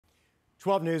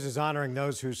12 News is honoring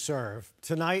those who serve.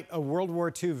 Tonight, a World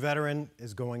War II veteran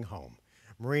is going home.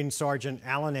 Marine Sergeant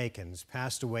Allen Akins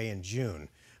passed away in June.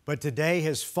 But today,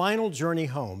 his final journey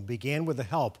home began with the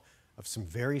help of some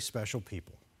very special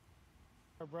people.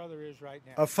 Our brother is right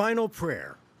now. A final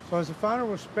prayer. So as a final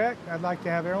respect, I'd like to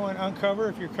have everyone uncover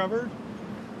if you're covered,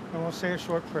 and we'll say a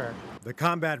short prayer. The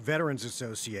Combat Veterans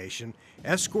Association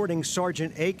escorting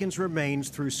Sergeant Akins' remains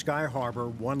through Sky Harbor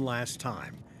one last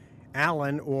time.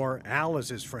 Allen, or Al as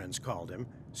his friends called him,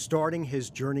 starting his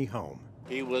journey home.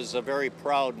 He was a very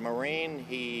proud Marine.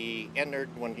 He entered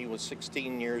when he was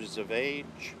 16 years of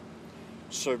age,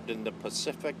 served in the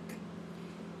Pacific,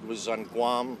 was on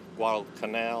Guam,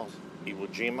 Guadalcanal, Iwo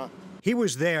Jima. He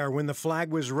was there when the flag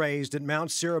was raised at Mount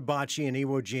Suribachi in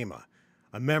Iwo Jima,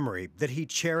 a memory that he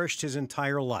cherished his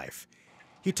entire life.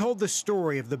 He told the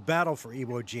story of the battle for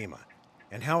Iwo Jima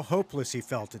and how hopeless he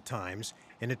felt at times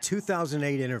in a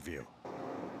 2008 interview.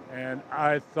 And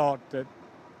I thought that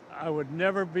I would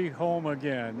never be home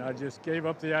again. I just gave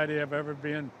up the idea of ever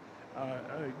being,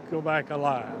 go back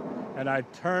alive. And I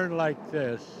turned like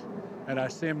this, and I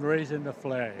see him raising the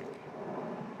flag.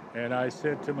 And I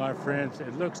said to my friends,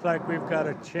 it looks like we've got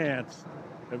a chance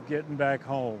of getting back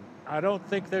home. I don't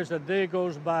think there's a day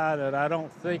goes by that I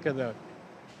don't think of the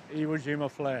Iwo Jima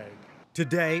flag.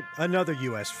 Today, another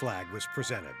U.S. flag was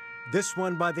presented, this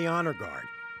one by the Honor Guard,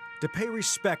 to pay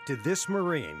respect to this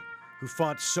Marine who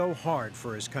fought so hard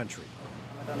for his country.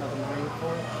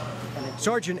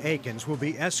 Sergeant Akins will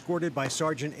be escorted by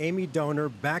Sergeant Amy Donor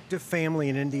back to family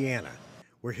in Indiana,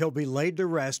 where he'll be laid to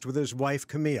rest with his wife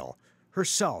Camille,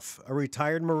 herself a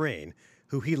retired Marine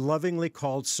who he lovingly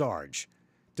called Sarge.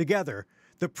 Together,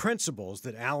 the principles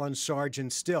that Allen Sarge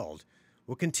instilled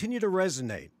will continue to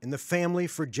resonate in the family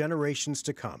for generations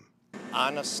to come.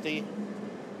 Honesty,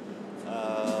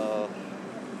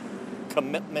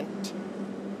 commitment,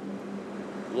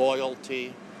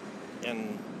 loyalty,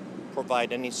 and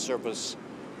provide any service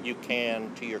you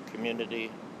can to your community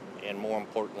and, more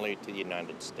importantly, to the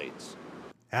United States.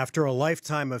 After a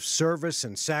lifetime of service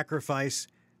and sacrifice,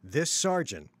 this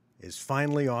sergeant is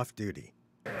finally off duty.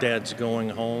 Dad's going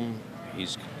home.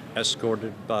 He's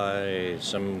escorted by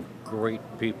some great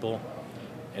people,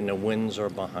 and the winds are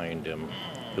behind him.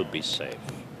 He'll be safe.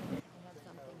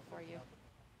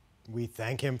 We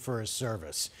thank him for his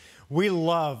service. We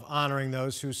love honoring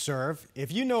those who serve.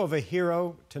 If you know of a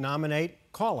hero to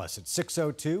nominate, call us at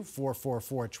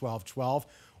 602-444-1212,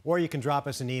 or you can drop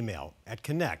us an email at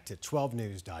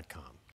connect@12news.com.